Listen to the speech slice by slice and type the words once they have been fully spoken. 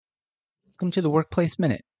Welcome to the Workplace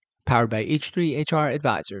Minute, powered by H3 HR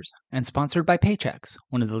Advisors and sponsored by Paychex,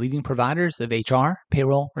 one of the leading providers of HR,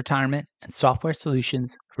 payroll, retirement, and software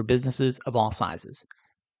solutions for businesses of all sizes.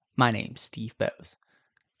 My name's Steve Bowes.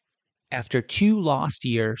 After 2 lost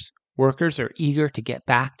years, workers are eager to get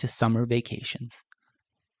back to summer vacations.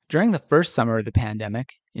 During the first summer of the pandemic,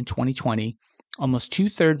 in 2020, almost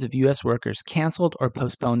 2/3 of U.S. workers canceled or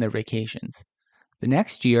postponed their vacations. The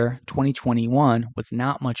next year, 2021, was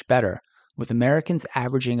not much better, with Americans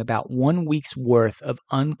averaging about 1 week's worth of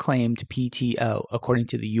unclaimed PTO, according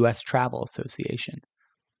to the U.S. Travel Association.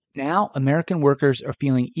 Now, American workers are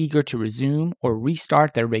feeling eager to resume or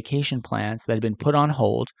restart their vacation plans that have been put on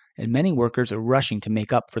hold, and many workers are rushing to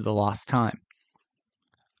make up for the lost time.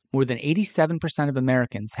 More than 87% of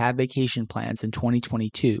Americans have vacation plans in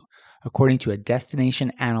 2022, according to a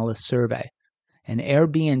Destination Analyst survey. And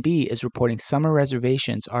Airbnb is reporting summer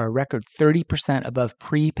reservations are a record 30% above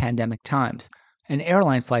pre-pandemic times, and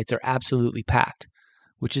airline flights are absolutely packed,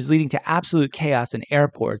 which is leading to absolute chaos in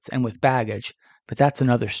airports and with baggage, but that's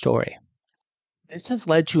another story. This has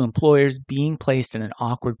led to employers being placed in an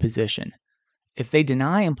awkward position. If they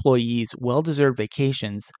deny employees well-deserved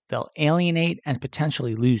vacations, they'll alienate and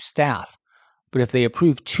potentially lose staff. But if they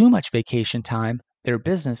approve too much vacation time, their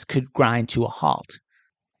business could grind to a halt.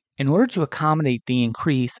 In order to accommodate the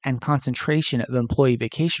increase and concentration of employee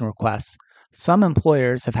vacation requests, some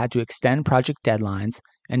employers have had to extend project deadlines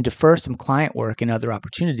and defer some client work and other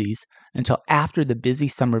opportunities until after the busy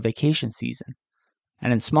summer vacation season.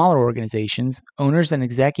 And in smaller organizations, owners and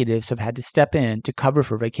executives have had to step in to cover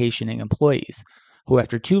for vacationing employees, who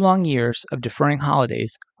after 2 long years of deferring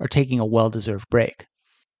holidays are taking a well-deserved break.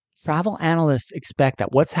 Travel analysts expect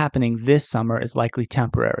that what's happening this summer is likely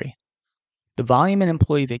temporary. The volume in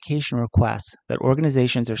employee vacation requests that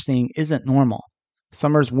organizations are seeing isn't normal.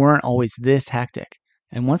 Summers weren't always this hectic,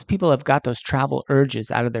 and once people have got those travel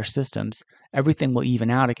urges out of their systems, everything will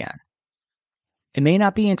even out again. It may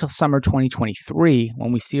not be until summer 2023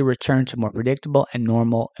 when we see a return to more predictable and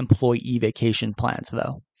normal employee vacation plans,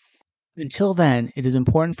 though. Until then, it is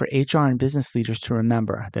important for HR and business leaders to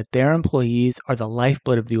remember that their employees are the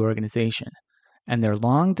lifeblood of the organization, and their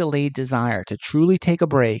long-delayed desire to truly take a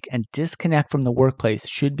break and disconnect from the workplace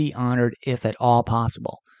should be honored if at all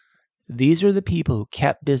possible. These are the people who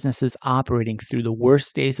kept businesses operating through the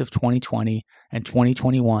worst days of 2020 and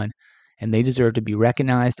 2021, and they deserve to be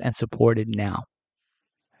recognized and supported now.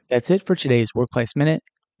 That's it for today's Workplace Minute,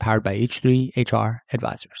 powered by H3 HR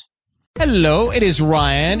Advisors. Hello, it is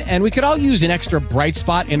Ryan, and we could all use an extra bright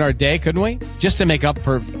spot in our day, couldn't we? Just to make up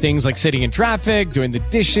for things like sitting in traffic, doing the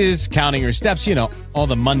dishes, counting your steps, all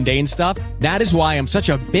the mundane stuff. That is why I'm such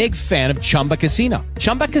a big fan of Chumba Casino.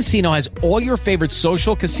 Chumba Casino has all your favorite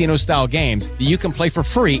social casino-style games that you can play for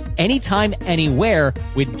free anytime, anywhere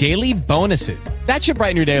with daily bonuses. That should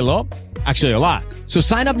brighten your day a little. Actually, a lot. So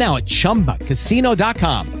sign up now at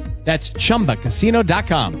ChumbaCasino.com. That's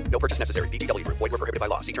ChumbaCasino.com. No purchase necessary. VGW Group. Void where prohibited by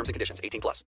law. See terms and conditions. 18+.